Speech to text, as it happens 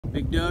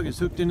Big Doug is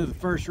hooked into the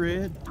first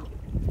red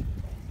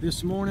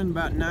this morning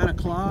about 9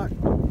 o'clock.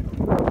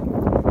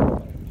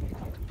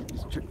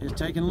 He's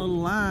taking a little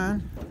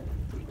line.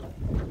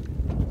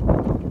 I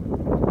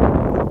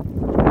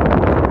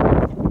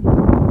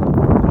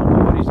don't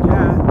know what he's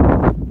got.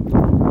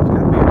 It's got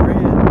to be a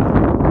red.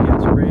 Yeah,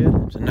 it's a red.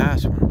 It's a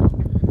nice one.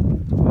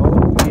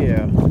 Oh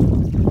yeah.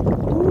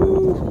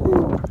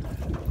 Woo-hoo.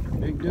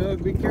 Big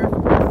Doug, be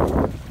careful.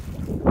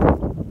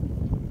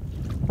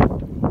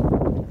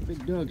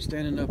 Big Doug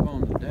standing up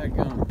on the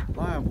daggone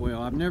live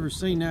well. I've never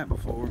seen that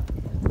before.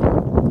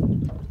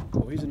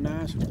 Oh, he's a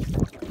nice one.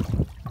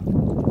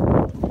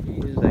 He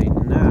is a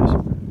nice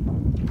one.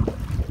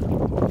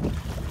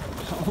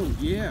 Oh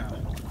yeah.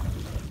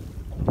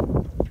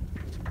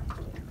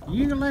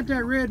 You gonna let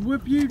that red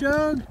whip you,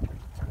 Doug?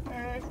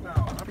 Heck no,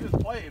 I'm just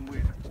playing with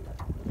it.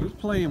 He's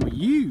playing with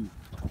you.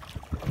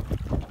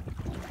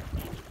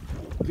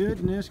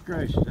 Goodness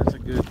gracious, that's a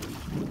good one.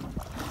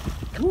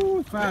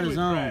 Woo, the fight is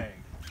on. Drag.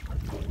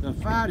 The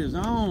fight is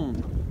on.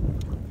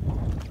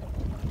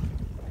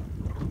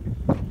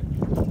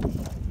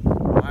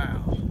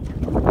 Wow.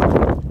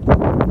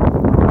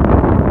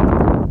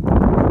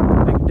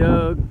 Big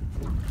Doug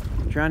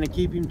trying to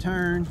keep him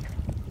turned.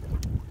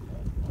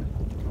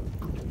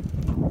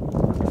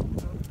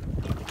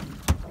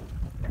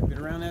 Get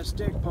around that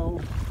stick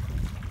pole.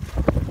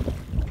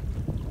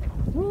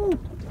 Woo!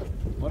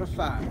 What a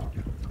fight.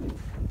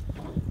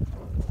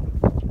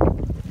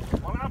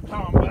 What I'm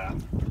talking about.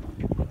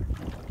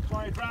 That's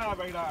why I drive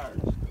 8 hours.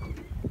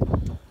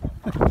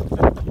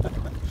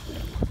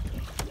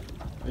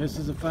 This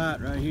is a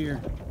fight right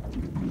here.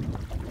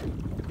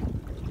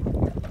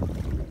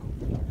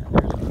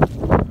 There's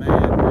a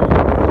mad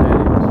red,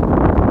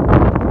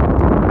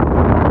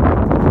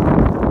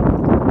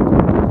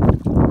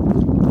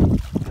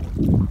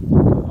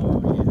 Oh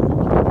yeah.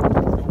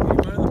 Don't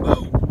get him out of the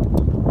boat.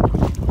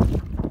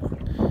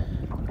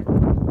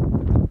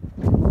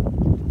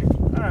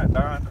 Alright,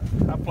 Don.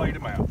 I played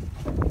him out.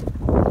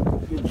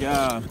 Good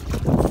job.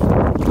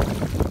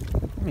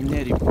 Let me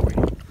net him for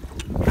you.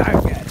 I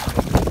got it.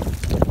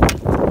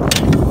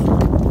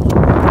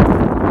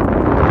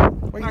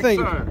 What do you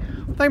think?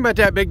 Think about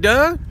that, Big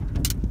Doug?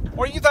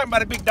 What do you think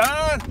about it, Big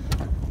Don?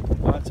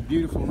 Oh, that's a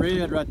beautiful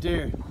red right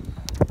there.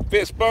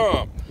 Fist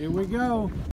bump. Here we go.